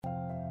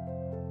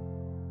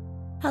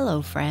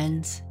Hello,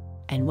 friends,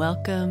 and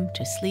welcome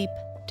to Sleep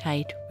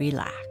Tight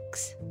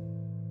Relax.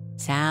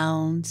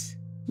 Sounds,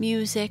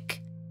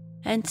 music,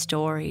 and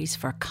stories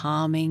for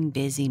calming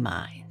busy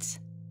minds.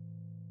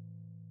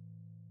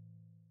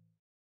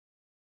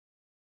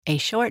 A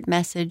short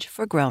message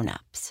for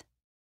grown-ups.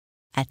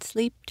 At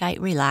Sleep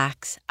Tight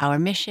Relax, our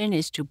mission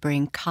is to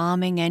bring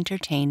calming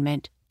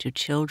entertainment to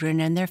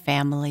children and their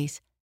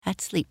families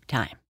at sleep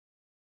time.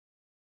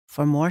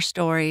 For more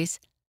stories,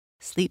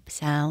 sleep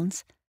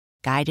sounds,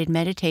 guided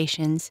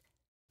meditations,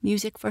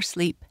 music for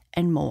sleep,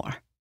 and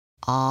more,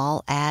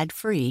 all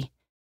ad-free,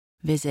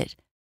 visit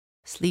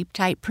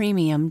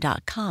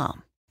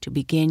sleeptightpremium.com to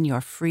begin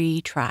your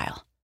free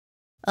trial.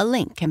 A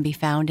link can be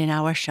found in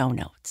our show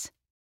notes.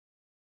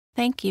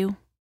 Thank you.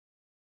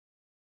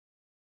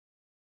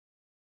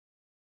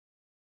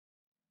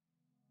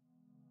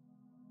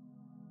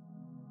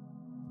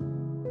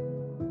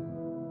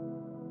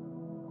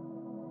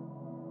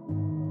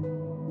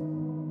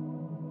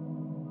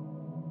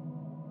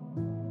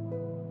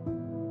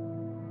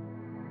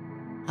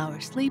 Our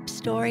sleep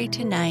story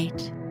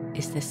tonight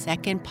is the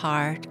second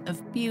part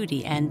of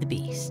Beauty and the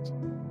Beast.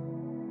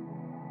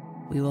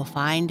 We will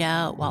find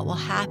out what will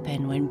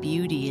happen when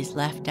Beauty is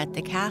left at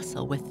the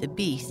castle with the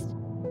Beast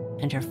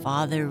and her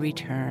father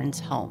returns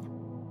home.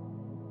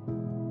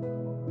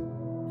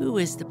 Who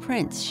is the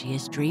prince she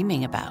is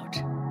dreaming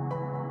about?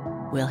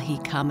 Will he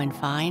come and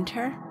find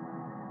her?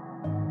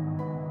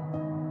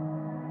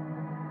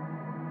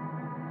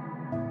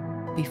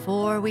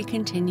 Before we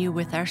continue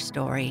with our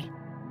story,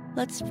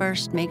 let's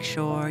first make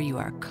sure you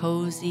are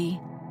cozy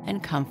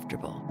and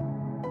comfortable.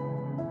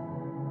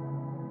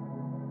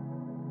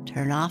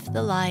 Turn off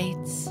the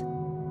lights,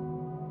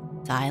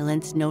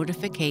 silence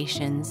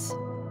notifications,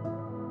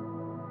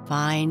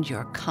 find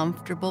your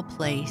comfortable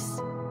place,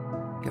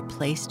 your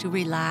place to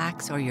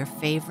relax or your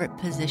favorite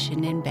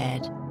position in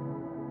bed.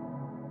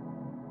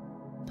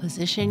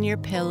 Position your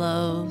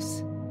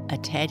pillows, a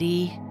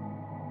teddy,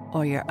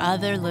 or your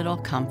other little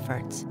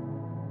comforts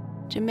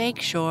to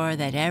make sure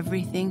that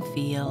everything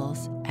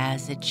feels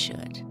as it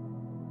should.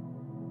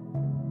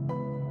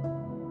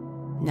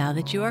 Now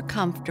that you are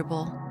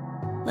comfortable,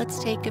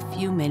 let's take a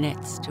few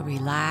minutes to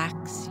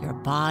relax your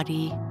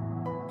body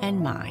and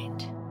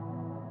mind.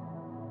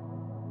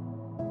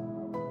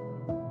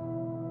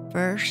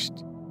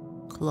 First,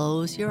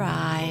 close your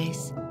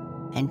eyes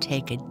and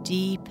take a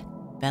deep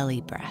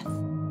belly breath.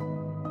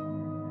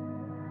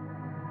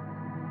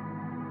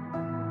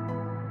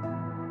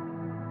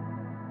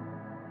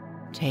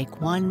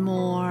 Take one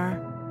more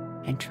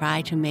and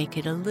try to make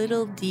it a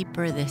little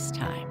deeper this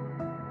time.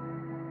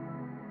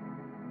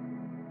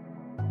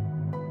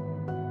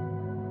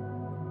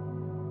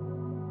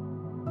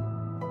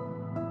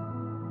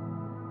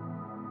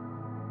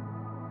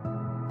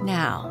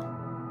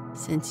 Now,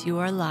 since you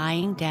are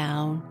lying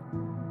down,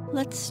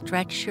 let's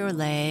stretch your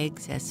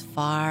legs as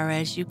far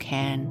as you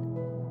can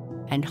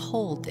and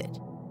hold it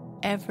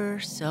ever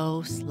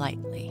so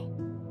slightly.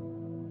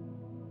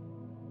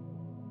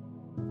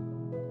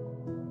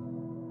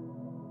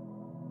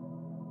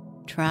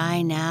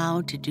 Try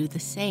now to do the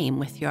same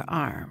with your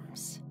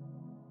arms.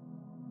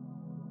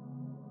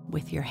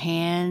 With your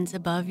hands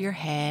above your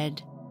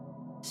head,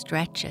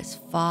 stretch as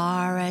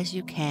far as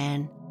you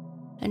can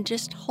and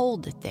just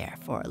hold it there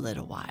for a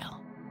little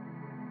while.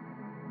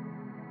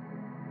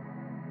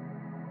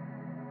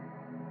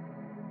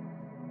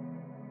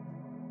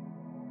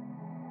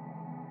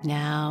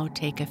 Now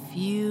take a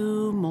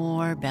few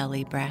more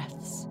belly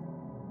breaths,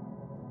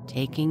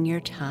 taking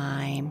your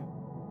time,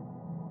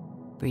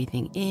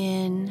 breathing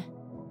in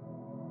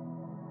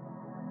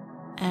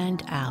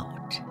and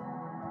out,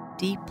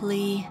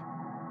 deeply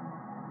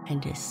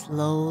and as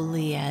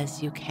slowly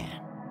as you can.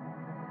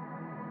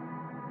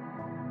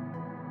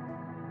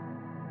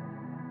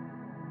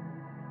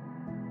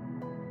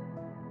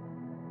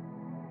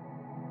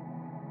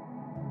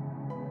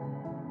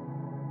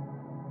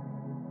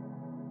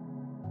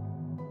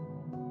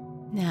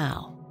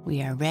 Now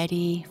we are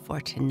ready for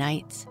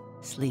tonight's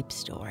sleep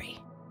story.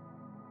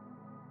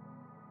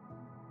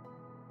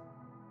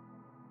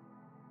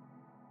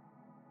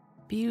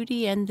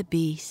 Beauty and the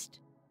Beast,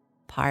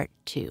 Part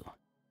 2.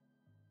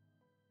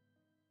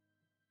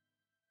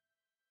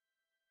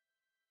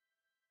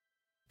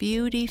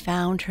 Beauty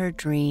found her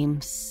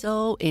dream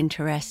so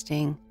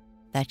interesting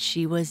that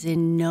she was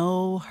in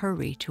no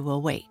hurry to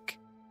awake.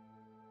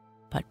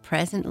 But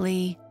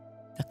presently,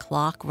 the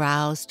clock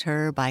roused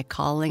her by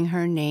calling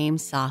her name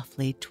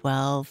softly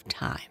 12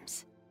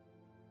 times.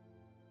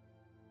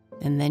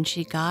 And then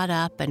she got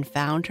up and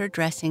found her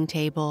dressing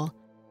table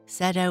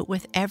set out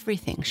with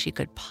everything she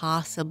could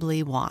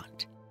possibly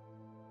want.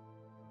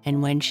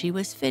 And when she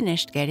was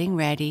finished getting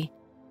ready,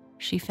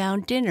 she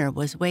found dinner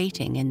was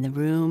waiting in the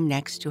room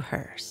next to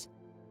hers.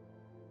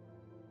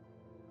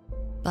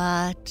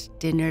 But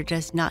dinner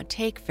does not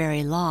take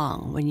very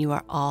long when you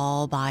are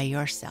all by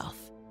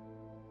yourself.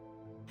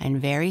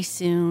 And very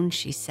soon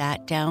she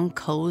sat down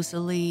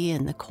cozily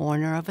in the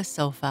corner of a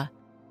sofa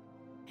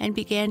and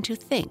began to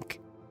think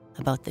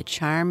about the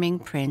charming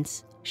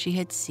prince she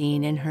had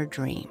seen in her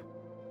dream.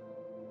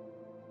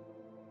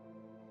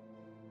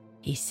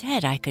 He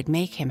said I could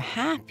make him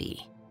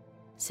happy,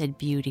 said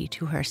Beauty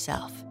to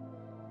herself.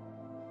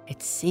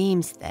 It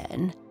seems,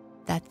 then,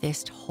 that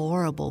this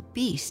horrible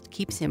beast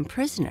keeps him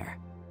prisoner.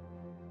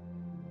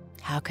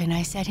 How can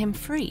I set him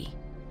free?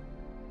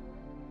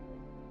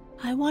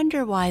 I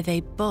wonder why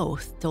they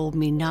both told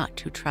me not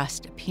to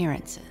trust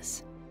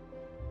appearances.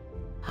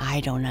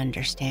 I don't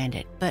understand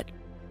it, but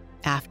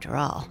after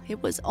all,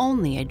 it was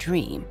only a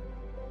dream,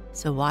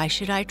 so why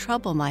should I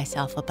trouble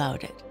myself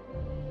about it?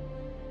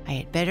 I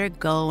had better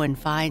go and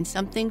find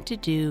something to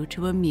do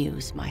to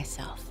amuse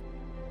myself.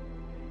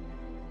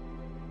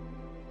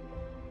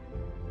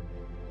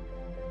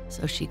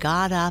 So she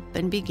got up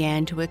and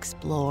began to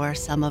explore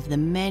some of the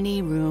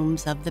many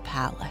rooms of the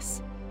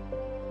palace.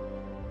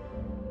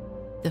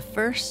 The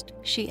first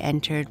she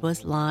entered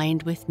was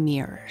lined with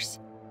mirrors,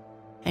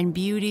 and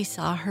Beauty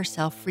saw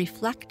herself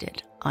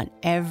reflected on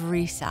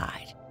every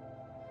side,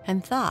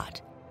 and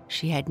thought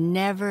she had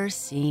never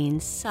seen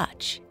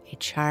such a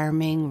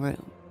charming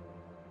room.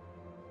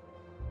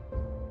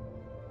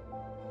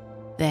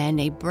 Then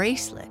a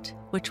bracelet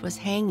which was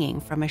hanging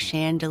from a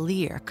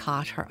chandelier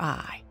caught her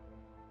eye,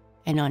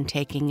 and on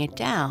taking it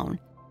down,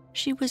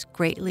 she was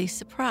greatly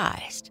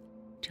surprised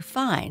to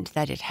find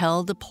that it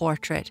held a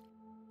portrait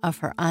of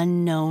her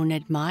unknown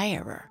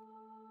admirer,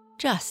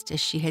 just as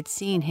she had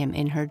seen him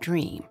in her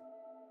dream.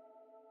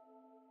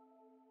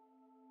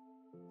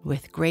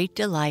 With great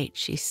delight,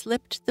 she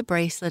slipped the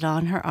bracelet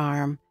on her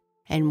arm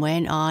and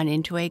went on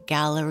into a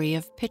gallery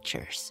of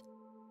pictures,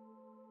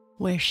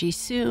 where she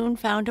soon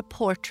found a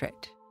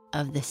portrait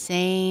of the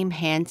same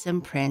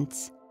handsome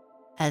prince,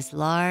 as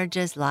large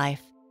as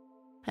life,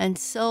 and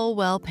so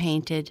well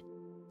painted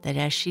that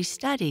as she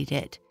studied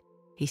it,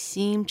 he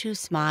seemed to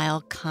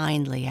smile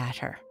kindly at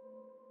her.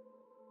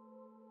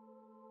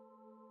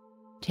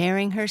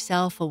 Tearing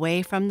herself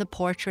away from the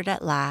portrait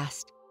at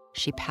last,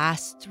 she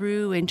passed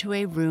through into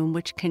a room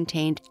which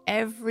contained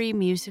every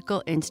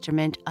musical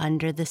instrument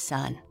under the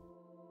sun.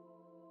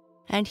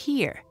 And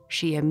here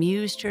she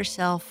amused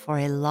herself for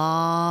a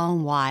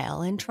long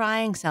while in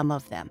trying some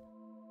of them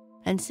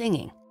and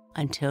singing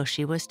until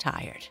she was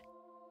tired.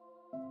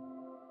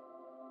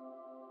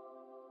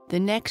 The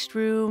next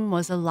room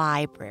was a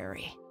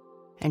library,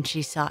 and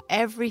she saw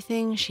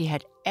everything she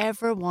had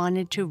ever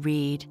wanted to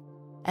read,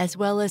 as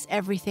well as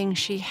everything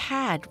she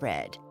had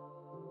read,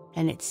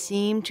 and it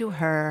seemed to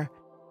her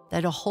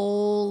that a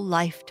whole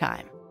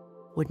lifetime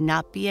would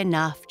not be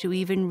enough to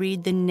even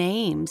read the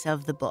names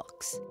of the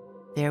books.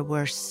 There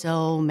were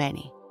so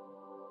many.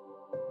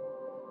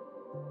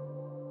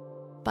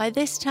 By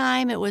this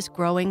time it was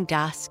growing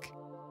dusk,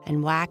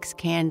 and wax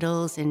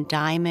candles in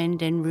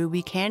diamond and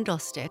ruby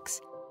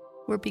candlesticks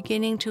were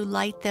beginning to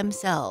light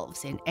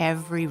themselves in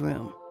every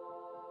room.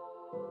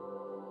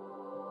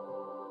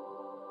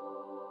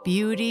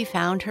 Beauty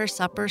found her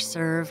supper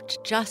served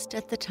just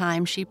at the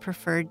time she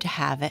preferred to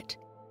have it,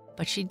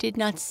 but she did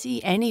not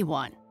see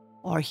anyone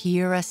or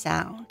hear a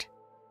sound.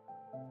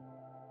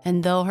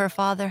 And though her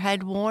father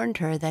had warned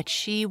her that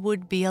she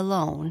would be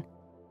alone,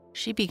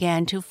 she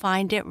began to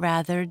find it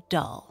rather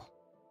dull.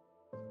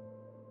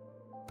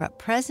 But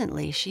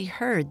presently she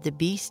heard the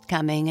beast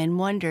coming and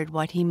wondered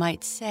what he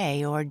might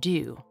say or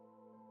do.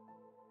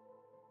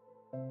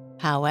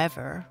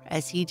 However,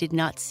 as he did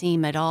not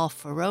seem at all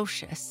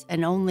ferocious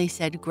and only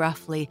said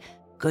gruffly,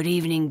 "Good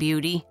evening,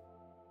 Beauty,"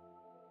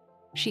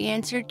 she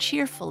answered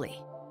cheerfully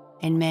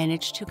and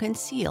managed to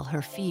conceal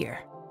her fear.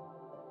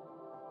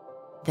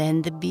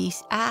 Then the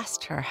beast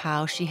asked her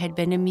how she had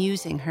been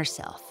amusing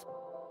herself,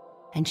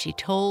 and she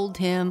told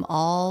him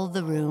all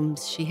the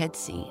rooms she had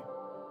seen.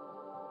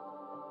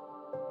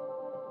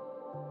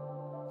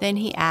 Then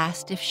he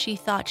asked if she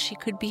thought she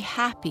could be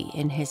happy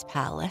in his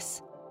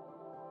palace,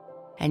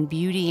 and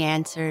Beauty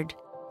answered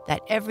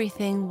that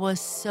everything was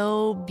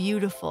so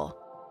beautiful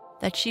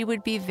that she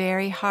would be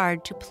very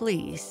hard to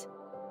please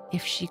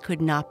if she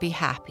could not be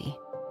happy.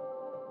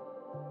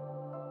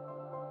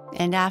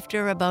 And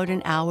after about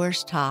an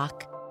hour's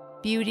talk,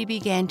 Beauty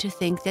began to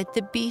think that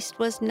the beast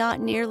was not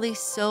nearly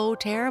so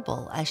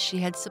terrible as she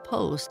had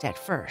supposed at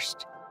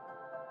first.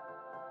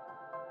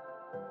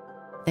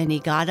 Then he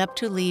got up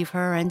to leave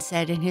her and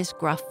said in his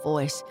gruff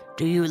voice,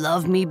 "Do you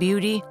love me,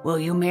 Beauty? Will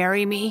you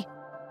marry me?"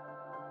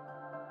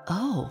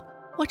 "Oh,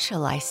 what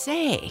shall I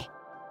say?"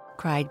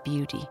 cried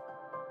Beauty,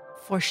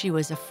 for she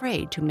was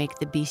afraid to make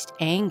the beast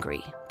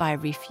angry by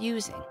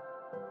refusing.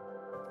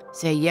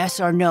 "Say yes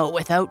or no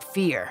without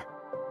fear,"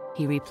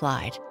 he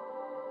replied.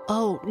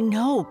 "Oh,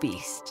 no,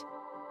 beast,"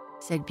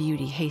 said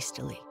Beauty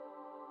hastily.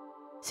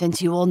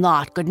 "Since you will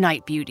not, good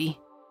night, Beauty,"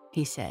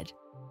 he said.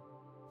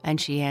 And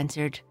she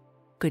answered,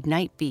 "Good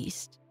night,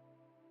 beast,"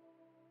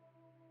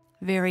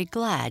 very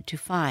glad to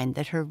find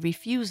that her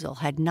refusal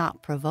had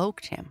not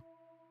provoked him.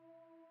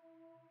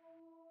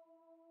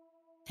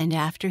 And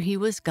after he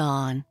was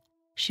gone,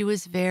 she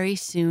was very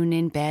soon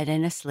in bed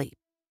and asleep,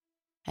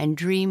 and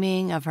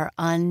dreaming of her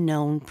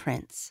unknown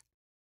prince.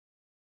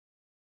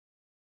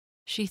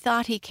 She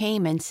thought he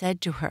came and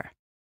said to her,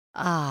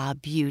 "Ah,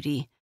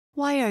 Beauty,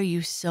 why are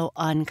you so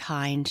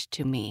unkind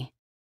to me?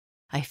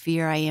 I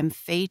fear I am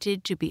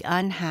fated to be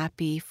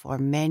unhappy for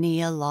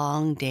many a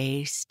long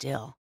day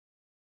still."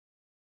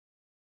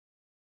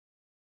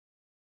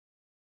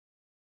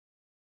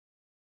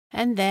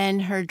 And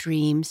then her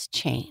dreams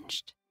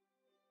changed.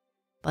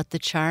 But the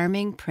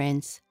charming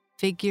prince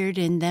figured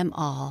in them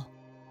all,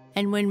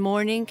 and when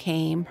morning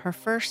came, her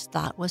first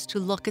thought was to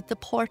look at the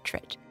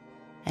portrait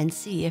and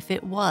see if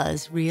it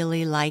was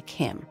really like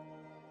him.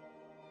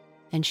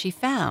 And she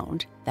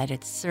found that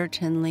it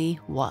certainly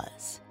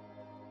was.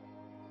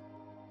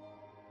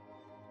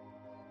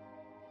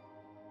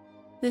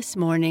 This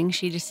morning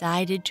she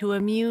decided to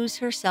amuse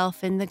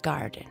herself in the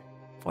garden,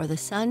 for the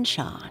sun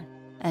shone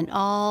and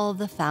all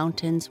the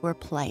fountains were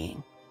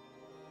playing.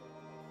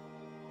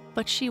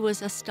 But she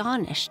was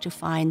astonished to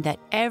find that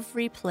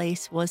every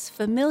place was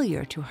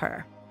familiar to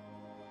her,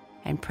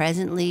 and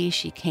presently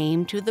she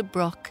came to the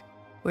brook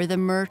where the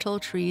myrtle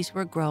trees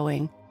were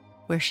growing,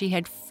 where she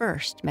had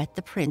first met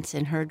the prince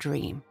in her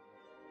dream.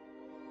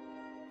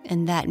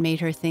 And that made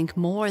her think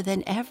more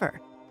than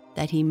ever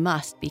that he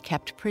must be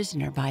kept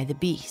prisoner by the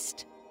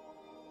beast.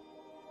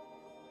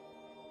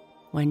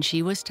 When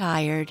she was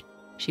tired,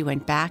 she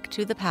went back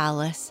to the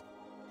palace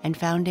and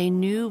found a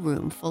new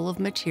room full of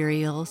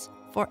materials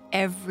for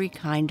every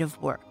kind of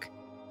work.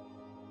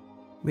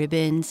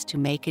 Ribbons to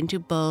make into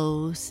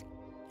bows,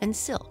 and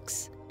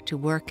silks to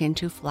work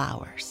into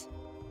flowers.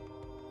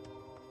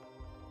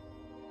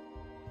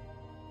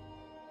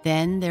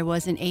 Then there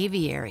was an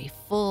aviary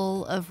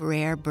full of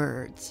rare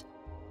birds,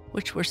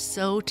 which were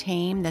so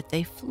tame that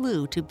they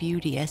flew to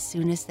Beauty as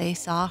soon as they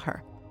saw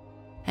her,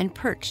 and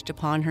perched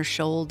upon her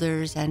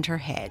shoulders and her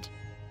head.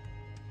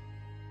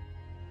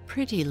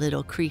 "Pretty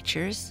little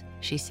creatures,"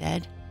 she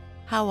said,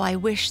 "how I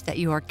wish that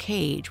your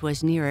cage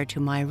was nearer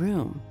to my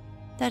room,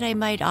 that I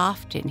might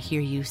often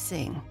hear you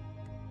sing."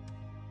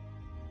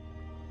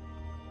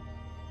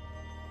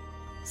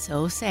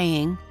 So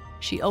saying,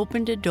 she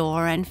opened a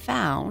door and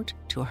found,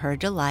 to her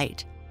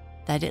delight,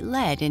 that it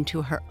led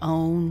into her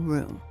own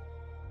room,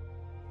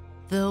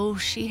 though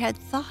she had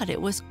thought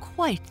it was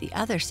quite the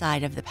other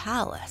side of the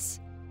palace.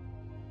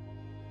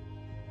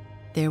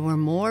 There were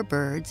more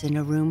birds in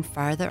a room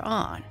farther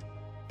on,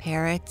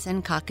 parrots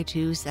and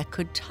cockatoos that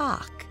could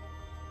talk,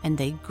 and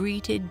they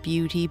greeted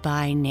Beauty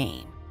by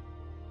name.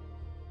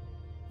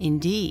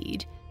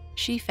 Indeed,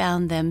 she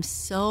found them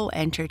so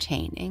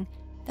entertaining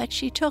that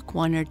she took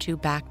one or two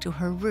back to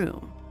her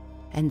room,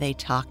 and they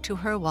talked to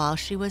her while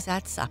she was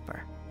at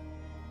supper.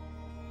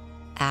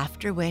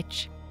 After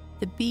which,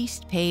 the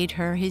beast paid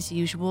her his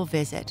usual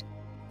visit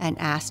and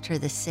asked her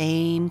the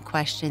same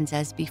questions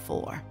as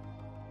before.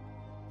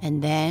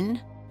 And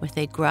then, with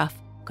a gruff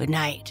 "good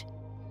night,"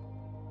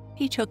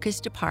 he took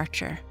his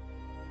departure,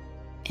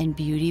 and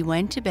Beauty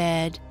went to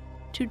bed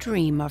to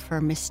dream of her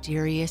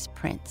mysterious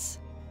prince.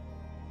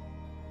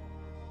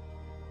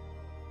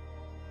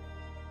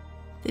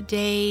 The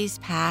days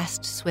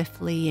passed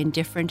swiftly in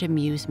different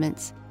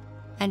amusements,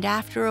 and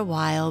after a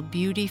while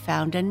Beauty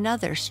found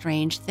another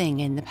strange thing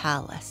in the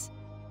palace,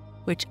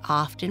 which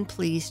often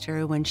pleased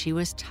her when she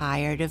was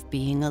tired of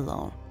being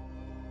alone.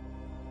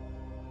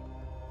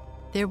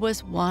 There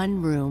was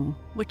one room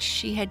which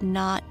she had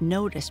not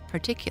noticed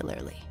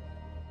particularly.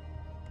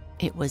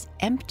 It was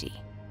empty,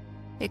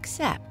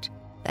 except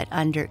that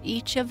under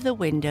each of the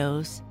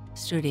windows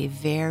stood a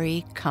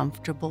very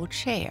comfortable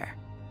chair.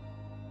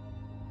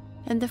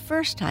 And the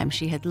first time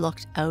she had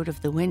looked out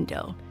of the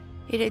window,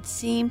 it had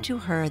seemed to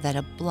her that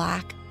a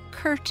black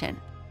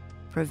curtain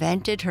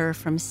prevented her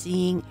from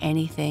seeing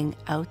anything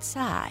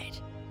outside.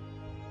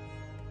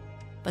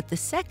 But the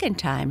second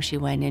time she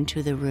went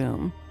into the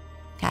room,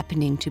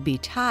 happening to be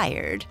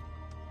tired,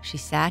 she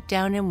sat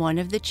down in one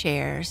of the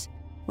chairs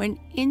when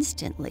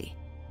instantly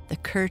the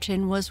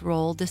curtain was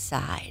rolled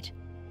aside,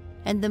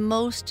 and the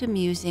most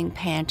amusing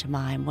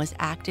pantomime was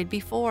acted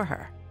before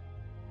her.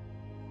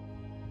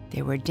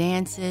 There were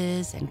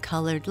dances and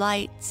colored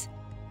lights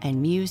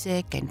and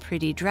music and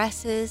pretty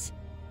dresses,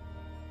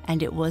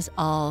 and it was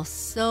all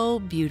so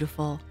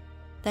beautiful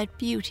that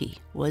Beauty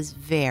was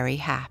very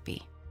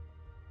happy.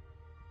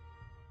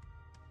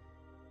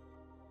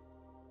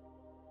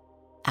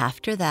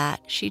 After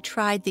that, she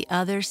tried the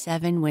other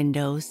 7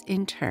 windows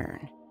in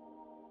turn,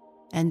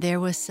 and there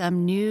was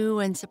some new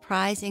and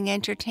surprising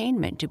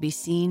entertainment to be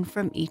seen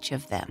from each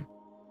of them,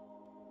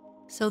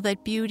 so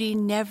that Beauty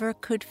never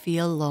could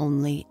feel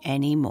lonely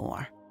any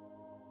more.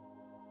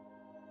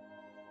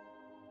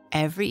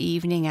 Every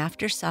evening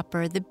after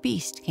supper, the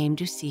beast came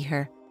to see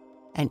her,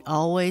 and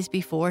always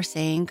before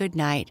saying good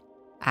night,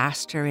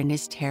 asked her in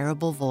his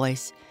terrible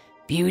voice,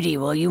 "Beauty,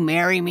 will you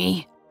marry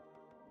me?"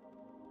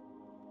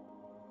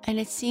 And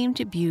it seemed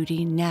to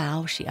Beauty,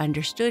 now she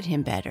understood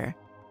him better,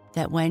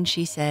 that when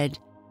she said,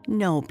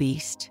 "No,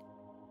 beast,"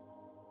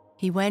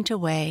 he went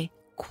away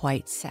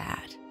quite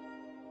sad.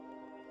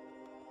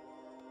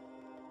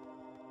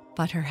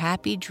 But her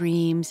happy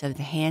dreams of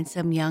the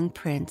handsome young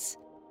prince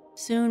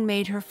soon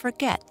made her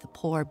forget the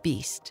poor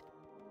beast,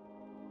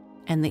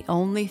 and the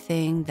only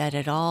thing that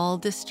at all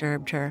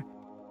disturbed her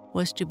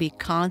was to be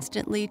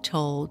constantly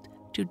told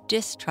to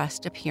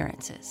distrust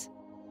appearances.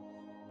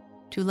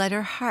 to let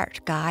her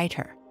heart guide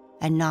her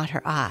and not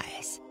her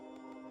eyes,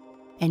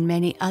 and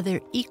many other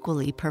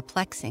equally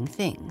perplexing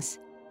things,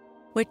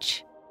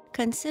 which,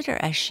 consider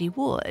as she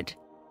would,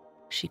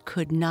 she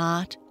could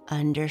not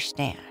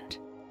understand.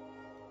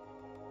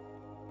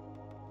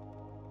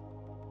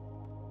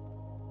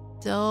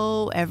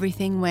 So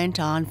everything went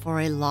on for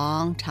a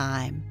long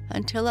time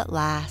until at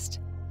last,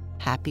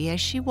 happy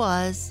as she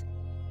was,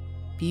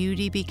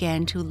 Beauty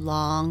began to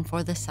long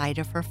for the sight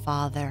of her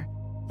father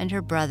and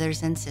her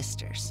brothers and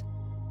sisters.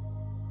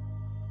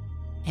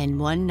 And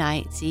one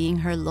night, seeing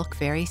her look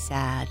very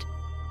sad,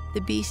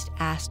 the Beast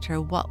asked her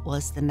what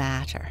was the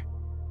matter.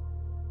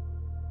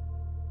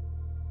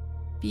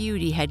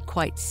 Beauty had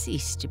quite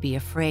ceased to be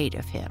afraid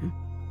of him.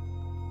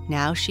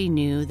 Now she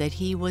knew that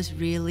he was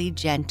really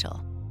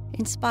gentle,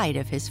 in spite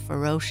of his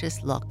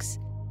ferocious looks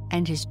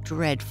and his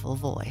dreadful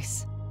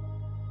voice.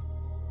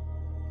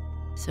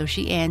 So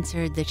she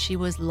answered that she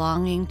was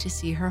longing to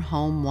see her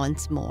home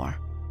once more.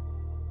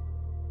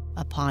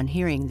 Upon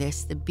hearing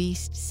this, the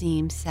Beast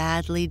seemed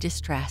sadly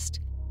distressed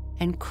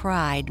and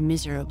cried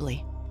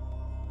miserably.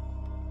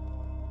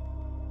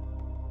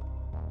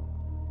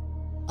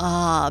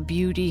 "Ah,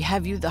 Beauty,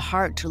 have you the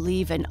heart to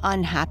leave an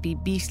unhappy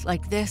beast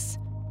like this?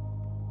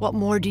 What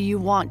more do you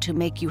want to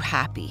make you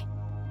happy?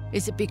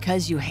 Is it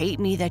because you hate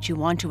me that you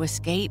want to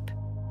escape?"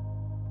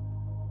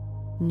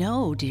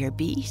 "No, dear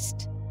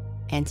Beast,"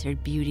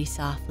 answered Beauty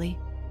softly.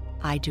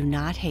 "I do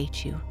not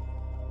hate you,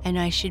 and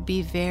I should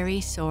be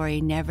very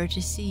sorry never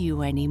to see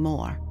you any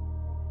more.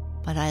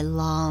 But I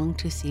long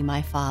to see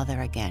my father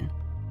again.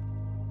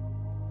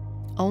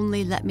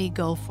 Only let me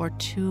go for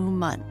 2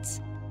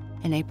 months,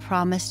 and I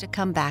promise to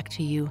come back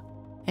to you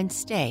and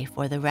stay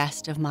for the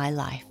rest of my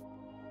life."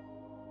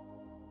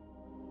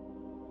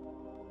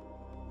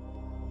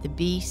 The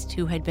Beast,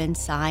 who had been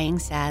sighing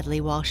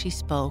sadly while she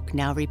spoke,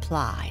 now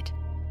replied,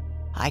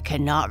 "I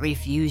cannot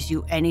refuse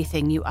you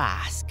anything you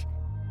ask,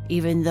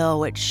 even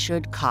though it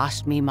should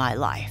cost me my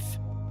life.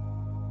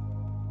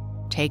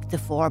 Take the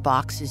 4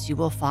 boxes you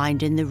will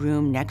find in the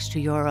room next to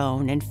your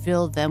own and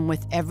fill them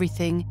with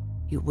everything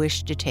you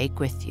wish to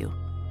take with you.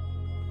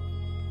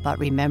 But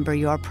remember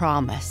your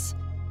promise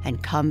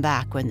and come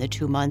back when the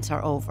 2 months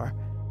are over,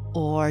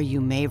 or you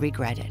may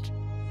regret it.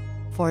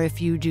 For if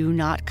you do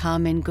not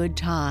come in good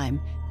time,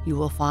 you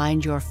will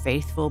find your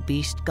faithful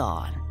Beast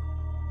gone.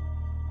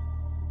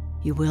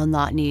 You will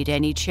not need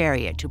any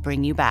chariot to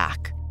bring you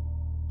back.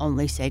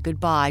 Only say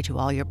goodbye to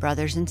all your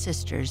brothers and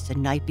sisters the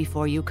night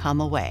before you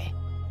come away.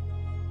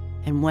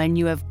 And when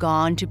you have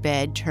gone to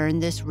bed, turn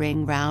this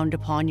ring round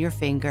upon your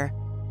finger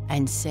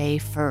and say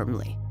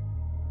firmly,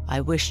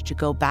 'I wish to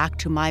go back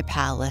to my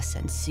palace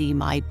and see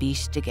my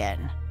Beast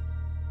again.'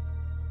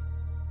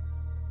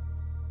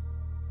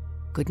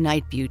 Good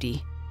night,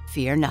 Beauty.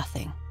 Fear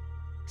nothing.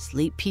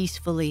 Sleep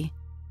peacefully,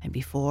 and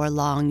before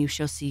long you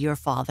shall see your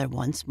father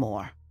once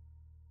more."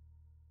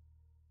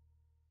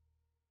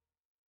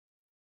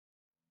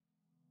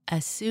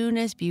 As soon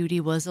as Beauty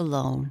was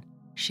alone,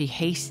 she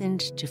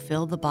hastened to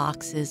fill the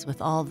boxes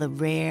with all the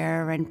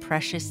rare and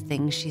precious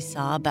things she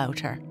saw about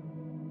her.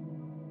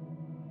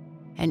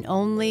 And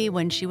only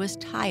when she was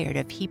tired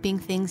of heaping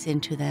things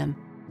into them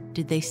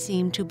did they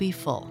seem to be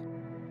full.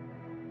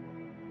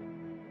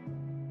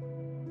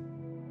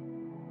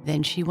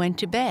 Then she went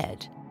to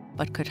bed,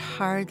 but could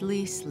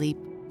hardly sleep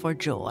for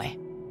joy.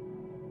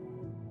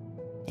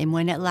 And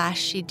when at last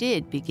she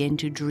did begin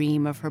to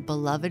dream of her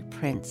beloved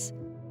prince,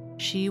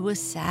 she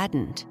was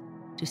saddened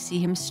to see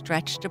him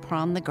stretched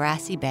upon the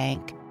grassy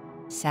bank,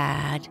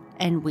 sad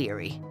and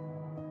weary,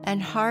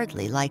 and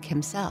hardly like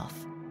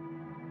himself.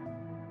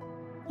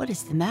 "What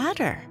is the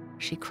matter?"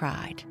 she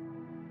cried.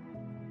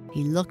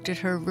 He looked at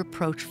her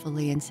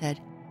reproachfully and said,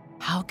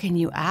 "How can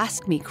you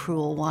ask me,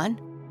 cruel one?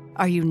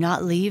 Are you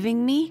not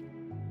leaving me?"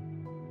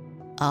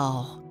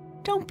 "Oh,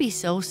 don't be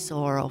so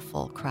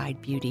sorrowful,"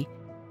 cried Beauty.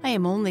 "I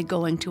am only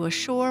going to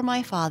assure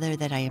my father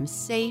that I am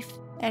safe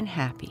and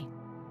happy.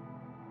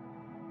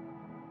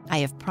 I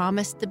have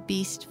promised the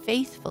Beast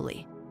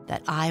faithfully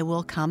that I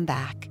will come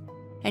back,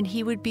 and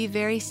he would be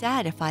very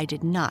sad if I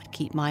did not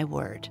keep my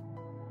word."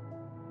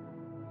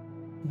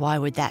 "Why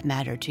would that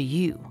matter to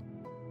you?"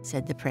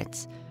 said the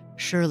prince.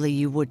 "Surely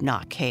you would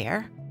not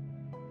care."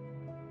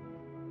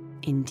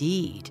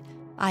 "Indeed,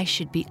 I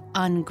should be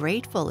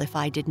ungrateful if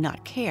I did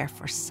not care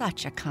for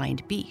such a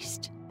kind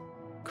beast,"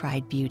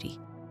 cried Beauty.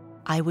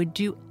 "I would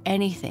do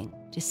anything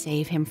to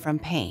save him from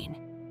pain.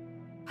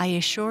 I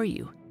assure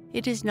you,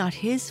 it is not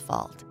his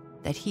fault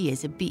that he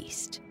is a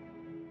beast."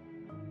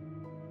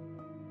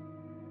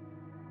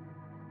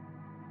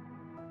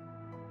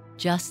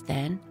 Just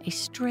then, a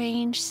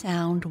strange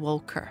sound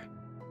woke her.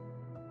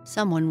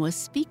 Someone was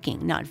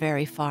speaking not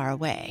very far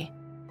away,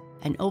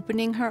 and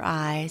opening her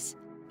eyes,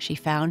 she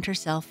found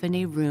herself in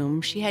a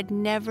room she had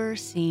never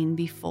seen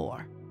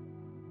before,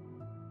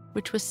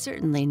 which was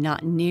certainly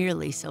not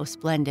nearly so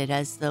splendid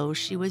as those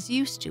she was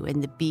used to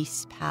in the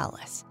Beast's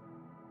palace.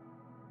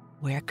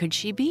 Where could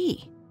she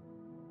be?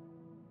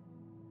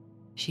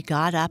 She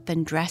got up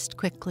and dressed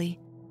quickly,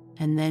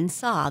 and then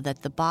saw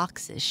that the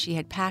boxes she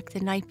had packed the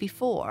night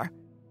before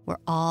were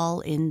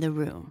all in the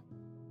room.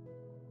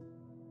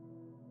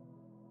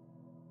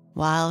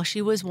 While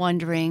she was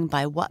wondering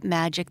by what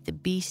magic the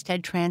beast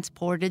had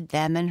transported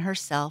them and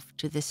herself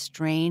to this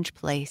strange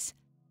place,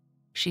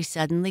 she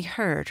suddenly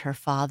heard her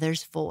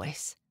father's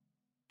voice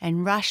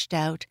and rushed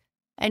out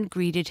and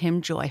greeted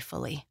him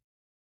joyfully.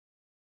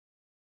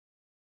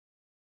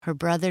 Her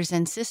brothers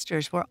and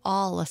sisters were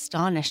all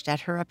astonished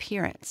at her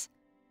appearance,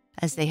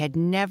 as they had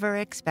never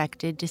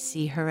expected to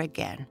see her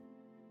again,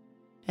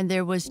 and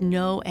there was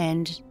no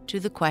end to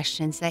the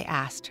questions they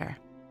asked her.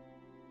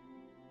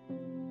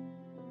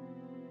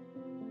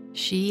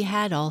 She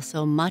had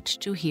also much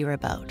to hear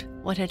about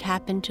what had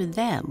happened to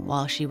them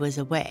while she was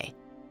away,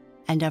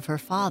 and of her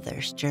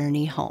father's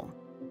journey home.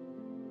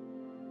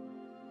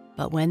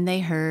 But when they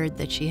heard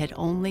that she had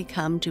only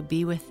come to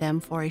be with them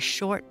for a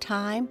short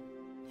time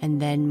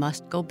and then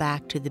must go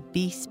back to the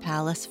Beast's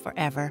palace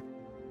forever,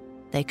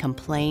 they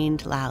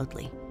complained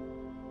loudly.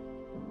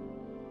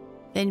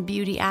 Then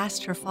Beauty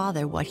asked her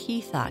father what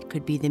he thought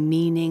could be the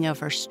meaning of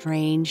her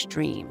strange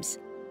dreams,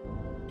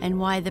 and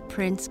why the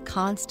prince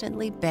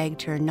constantly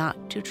begged her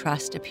not to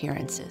trust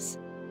appearances.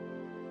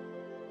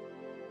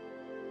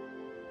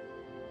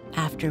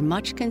 After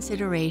much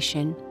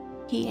consideration,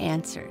 he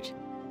answered,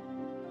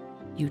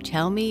 "You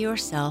tell me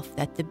yourself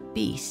that the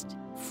beast,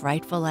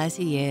 frightful as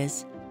he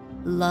is,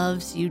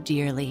 loves you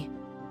dearly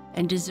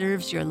and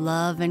deserves your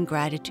love and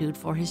gratitude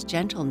for his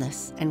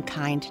gentleness and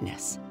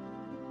kindness.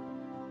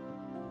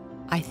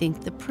 I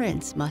think the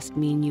prince must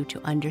mean you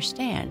to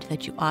understand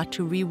that you ought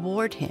to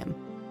reward him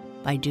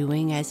by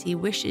doing as he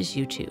wishes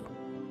you to,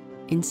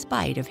 in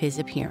spite of his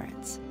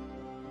appearance."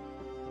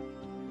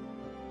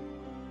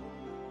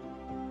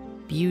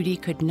 Beauty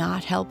could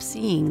not help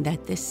seeing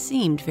that this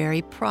seemed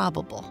very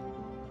probable.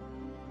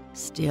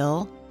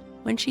 Still,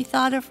 when she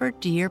thought of her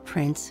dear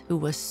prince who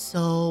was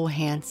so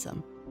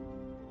handsome,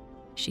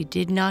 she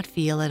did not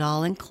feel at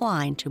all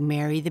inclined to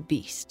marry the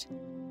beast.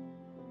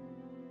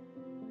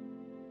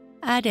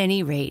 At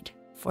any rate,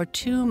 for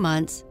 2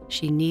 months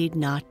she need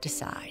not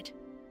decide,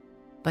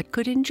 but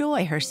could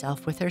enjoy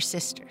herself with her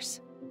sisters.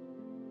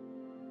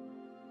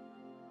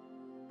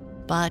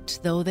 But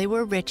though they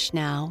were rich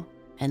now,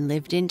 and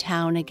lived in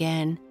town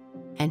again,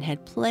 and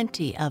had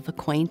plenty of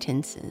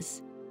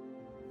acquaintances,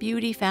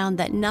 Beauty found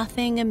that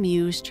nothing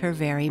amused her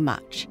very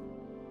much,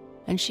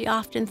 and she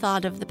often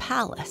thought of the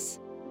palace,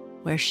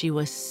 where she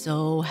was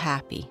so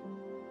happy.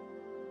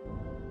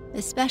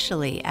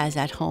 Especially as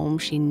at home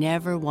she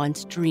never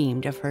once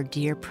dreamed of her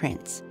dear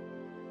prince,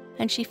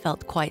 and she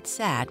felt quite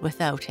sad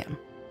without him.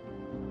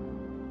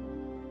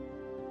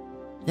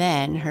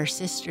 Then her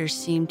sisters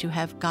seemed to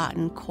have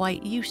gotten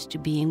quite used to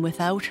being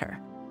without her,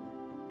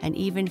 and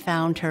even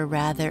found her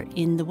rather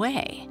in the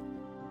way.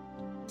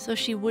 So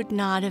she would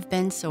not have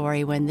been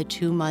sorry when the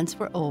 2 months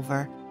were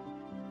over,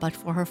 but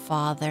for her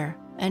father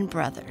and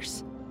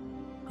brothers,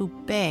 who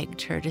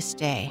begged her to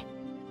stay,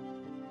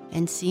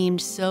 and seemed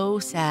so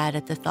sad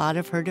at the thought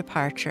of her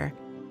departure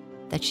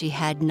that she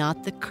had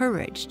not the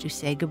courage to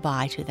say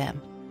goodbye to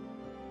them.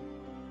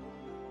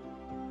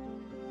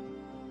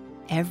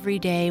 Every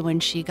day when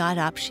she got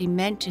up, she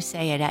meant to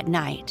say it at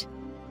night,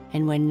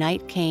 and when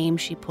night came,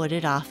 she put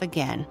it off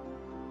again,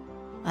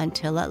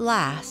 until at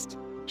last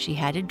she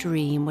had a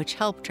dream which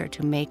helped her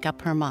to make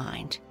up her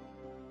mind.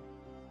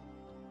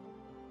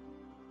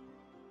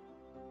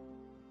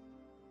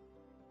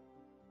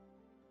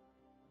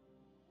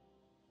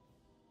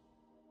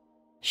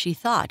 She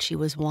thought she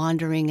was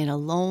wandering in a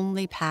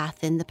lonely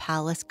path in the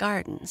palace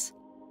gardens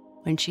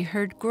when she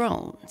heard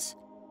groans,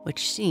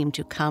 which seemed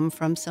to come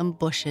from some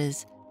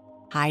bushes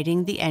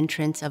hiding the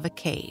entrance of a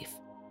cave.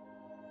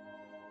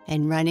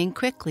 And running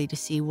quickly to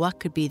see what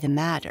could be the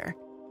matter,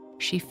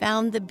 she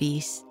found the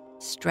beast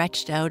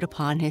stretched out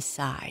upon his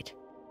side.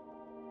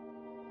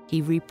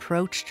 He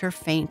reproached her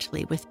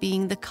faintly with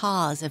being the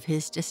cause of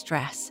his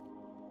distress,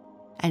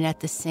 and at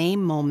the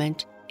same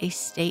moment a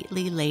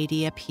stately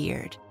lady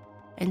appeared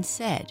and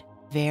said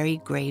very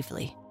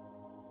gravely,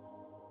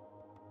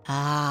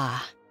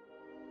 "Ah,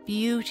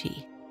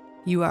 Beauty,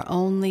 you are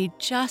only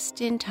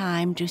just in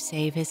time to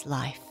save his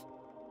life.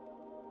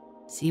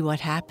 See what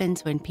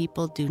happens when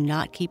people do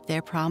not keep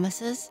their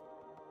promises?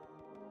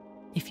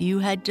 If you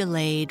had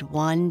delayed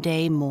 1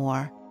 day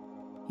more,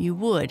 you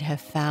would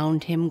have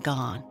found him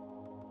gone."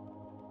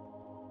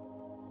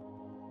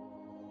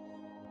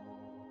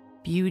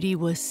 Beauty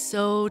was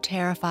so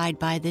terrified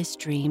by this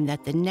dream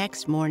that the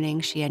next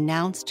morning she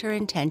announced her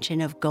intention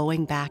of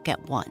going back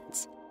at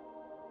once.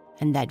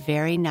 And that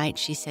very night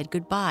she said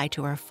goodbye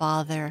to her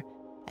father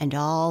and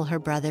all her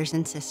brothers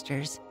and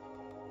sisters,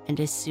 and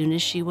as soon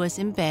as she was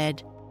in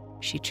bed,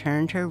 she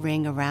turned her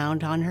ring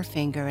around on her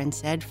finger and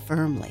said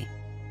firmly,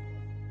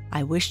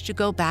 "I wish to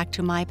go back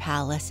to my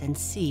palace and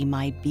see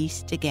my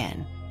beast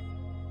again,"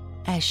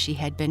 as she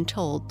had been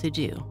told to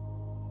do.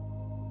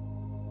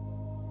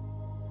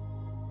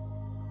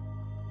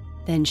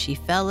 Then she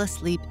fell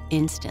asleep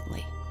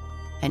instantly,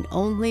 and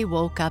only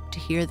woke up to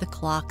hear the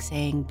clock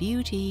saying,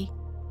 "Beauty,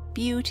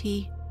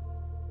 Beauty,"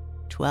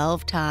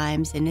 12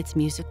 times in its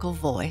musical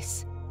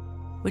voice,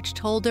 which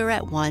told her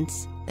at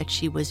once that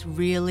she was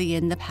really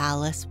in the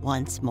palace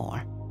once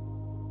more.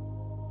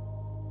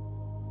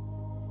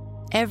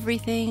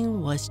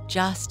 Everything was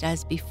just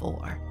as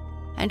before,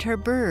 and her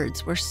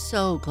birds were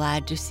so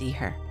glad to see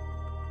her.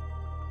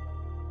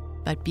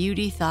 But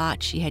Beauty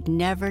thought she had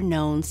never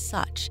known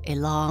such a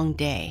long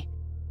day,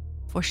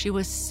 for she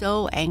was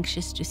so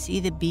anxious to see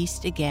the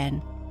Beast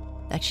again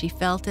that she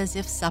felt as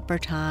if supper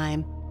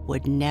time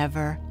would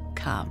never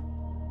come.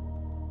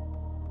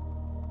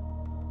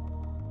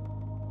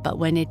 But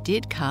when it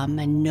did come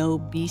and no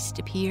Beast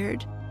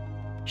appeared,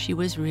 she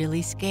was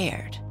really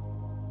scared.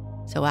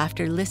 So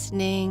after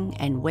listening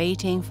and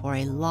waiting for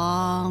a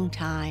long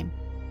time,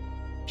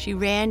 she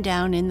ran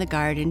down in the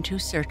garden to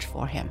search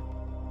for him.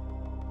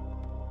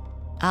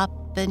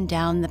 Up and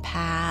down the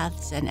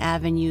paths and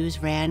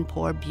avenues ran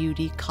poor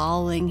Beauty,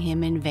 calling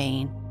him in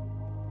vain,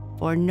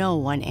 for no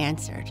one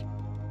answered,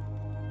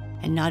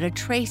 and not a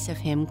trace of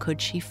him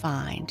could she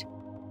find,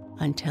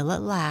 until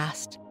at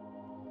last,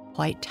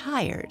 quite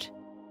tired,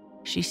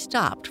 she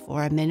stopped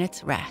for a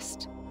minute's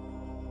rest,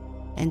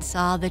 and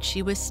saw that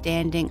she was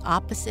standing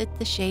opposite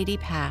the shady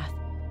path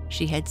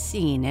she had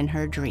seen in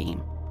her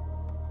dream.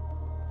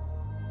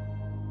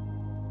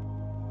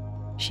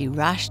 She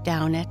rushed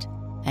down it,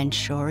 and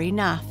sure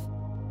enough,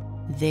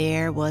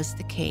 there was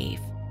the cave,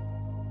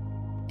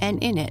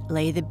 and in it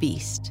lay the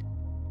Beast,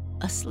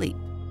 asleep,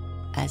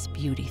 as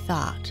Beauty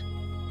thought.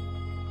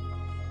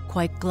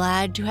 Quite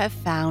glad to have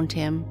found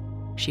him,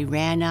 she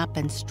ran up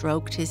and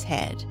stroked his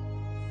head,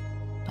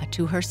 but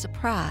to her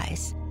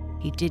surprise,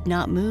 he did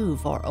not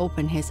move or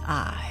open his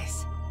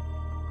eyes.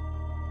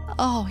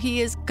 "Oh,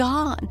 he is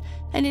gone,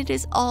 and it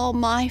is all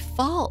my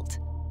fault,"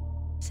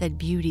 said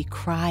Beauty,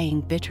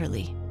 crying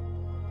bitterly.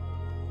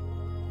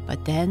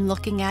 But then,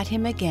 looking at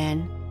him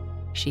again,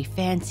 she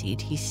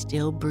fancied he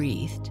still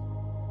breathed,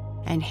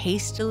 and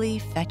hastily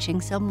fetching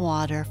some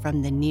water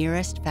from the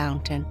nearest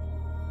fountain,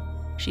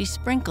 she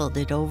sprinkled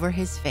it over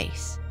his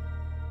face,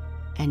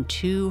 and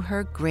to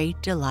her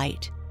great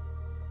delight,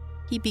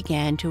 he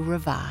began to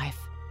revive.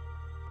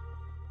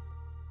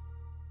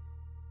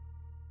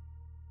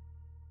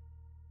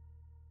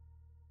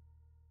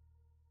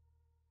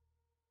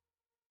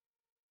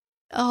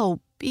 "Oh,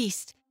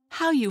 Beast,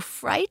 how you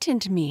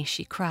frightened me,"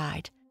 she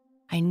cried.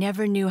 "I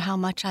never knew how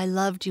much I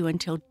loved you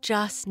until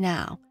just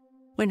now,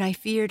 when I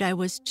feared I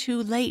was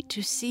too late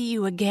to see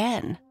you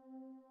again."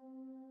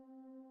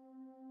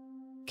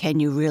 "Can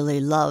you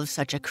really love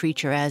such a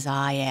creature as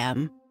I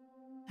am?"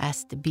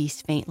 asked the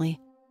Beast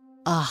faintly.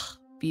 "Ah,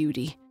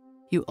 Beauty,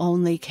 you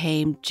only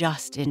came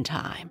just in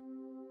time.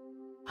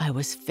 I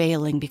was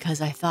failing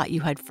because I thought you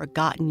had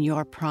forgotten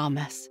your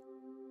promise.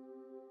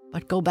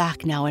 But go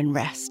back now and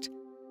rest.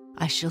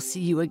 I shall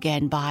see you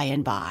again by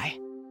and by."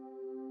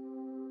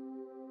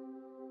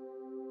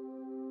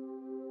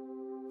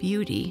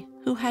 Beauty,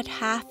 who had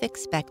half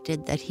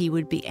expected that he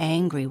would be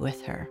angry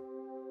with her,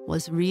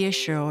 was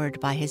reassured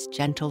by his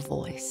gentle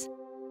voice,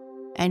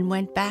 and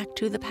went back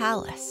to the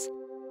palace,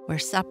 where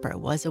supper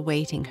was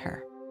awaiting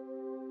her.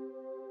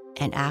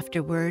 And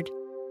afterward,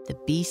 the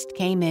Beast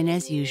came in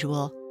as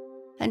usual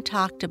and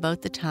talked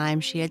about the time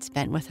she had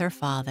spent with her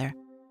father,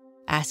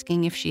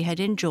 asking if she had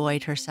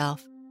enjoyed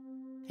herself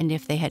and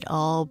if they had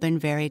all been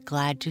very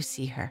glad to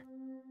see her.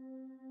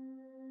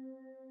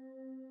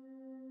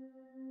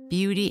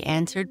 Beauty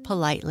answered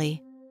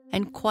politely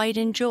and quite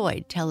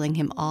enjoyed telling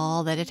him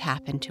all that had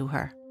happened to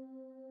her.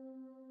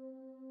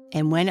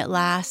 And when at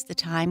last the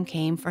time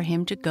came for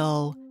him to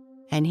go,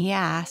 and he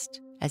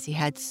asked, as he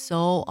had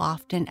so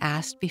often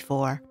asked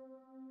before,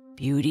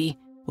 "Beauty,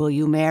 will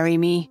you marry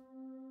me?"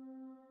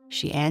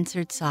 she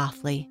answered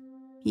softly,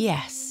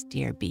 "Yes,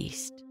 dear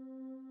Beast."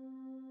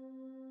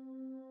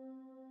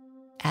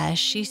 As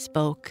she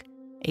spoke,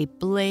 a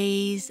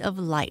blaze of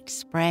light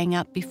sprang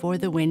up before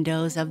the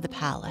windows of the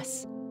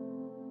palace.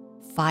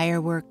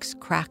 Fireworks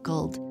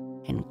crackled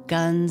and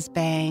guns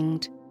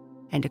banged,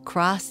 and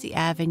across the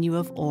avenue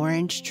of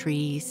orange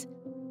trees,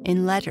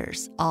 in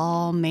letters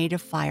all made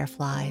of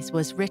fireflies,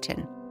 was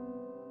written,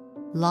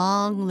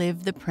 "Long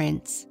live the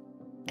prince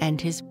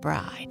and his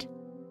bride."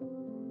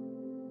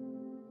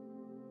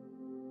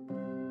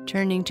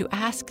 Turning to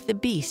ask the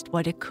Beast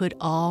what it could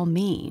all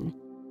mean,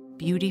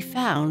 Beauty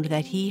found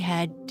that he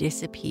had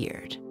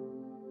disappeared,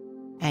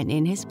 and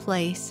in his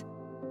place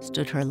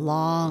stood her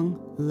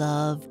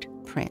long-loved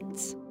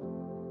prince.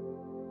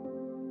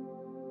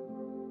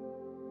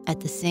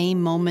 At the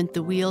same moment,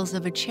 the wheels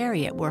of a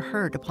chariot were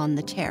heard upon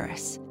the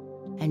terrace,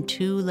 and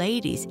two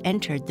ladies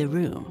entered the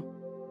room.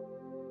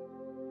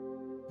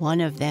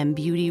 One of them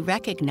Beauty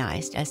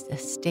recognized as the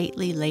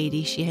stately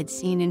lady she had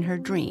seen in her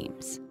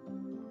dreams.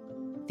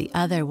 The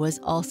other was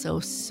also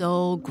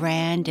so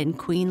grand and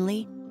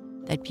queenly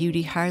that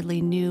Beauty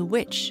hardly knew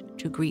which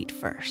to greet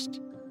first.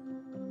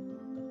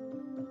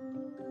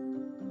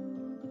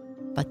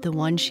 But the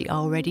one she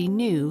already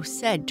knew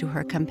said to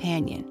her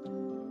companion,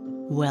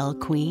 "Well,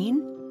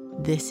 Queen,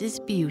 this is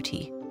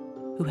Beauty,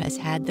 who has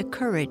had the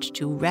courage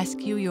to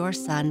rescue your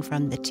son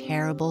from the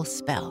terrible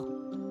spell.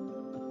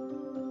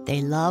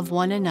 They love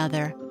one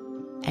another,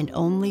 and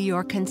only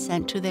your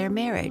consent to their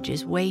marriage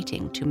is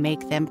waiting to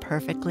make them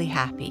perfectly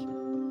happy.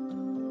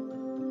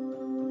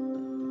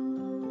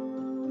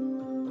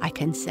 "I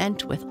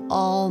consent with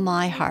all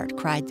my heart,"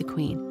 cried the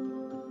queen.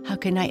 "How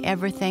can I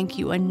ever thank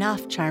you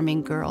enough,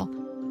 charming girl,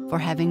 for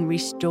having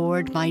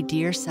restored my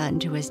dear son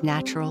to his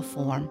natural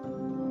form?"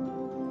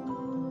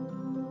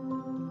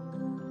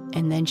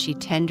 And then she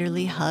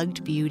tenderly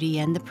hugged Beauty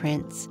and the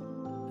prince,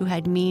 who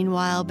had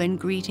meanwhile been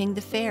greeting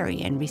the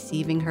fairy and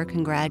receiving her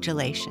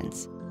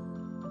congratulations.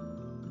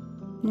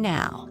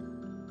 "Now,"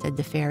 said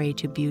the fairy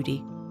to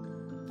Beauty,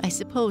 "I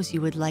suppose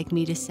you would like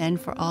me to send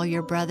for all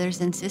your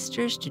brothers and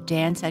sisters to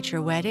dance at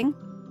your wedding?"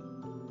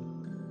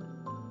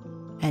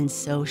 And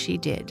so she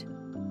did.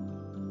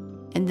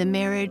 And the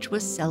marriage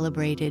was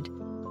celebrated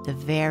the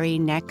very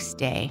next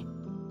day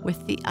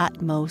with the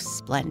utmost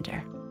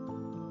splendor.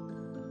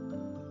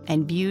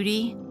 And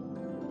Beauty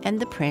and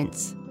the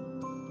prince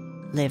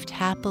lived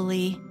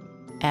happily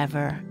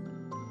ever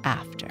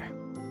after.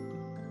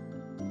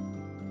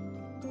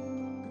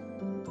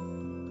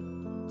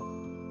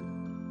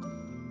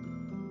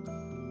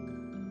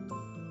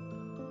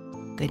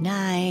 Good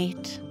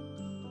night.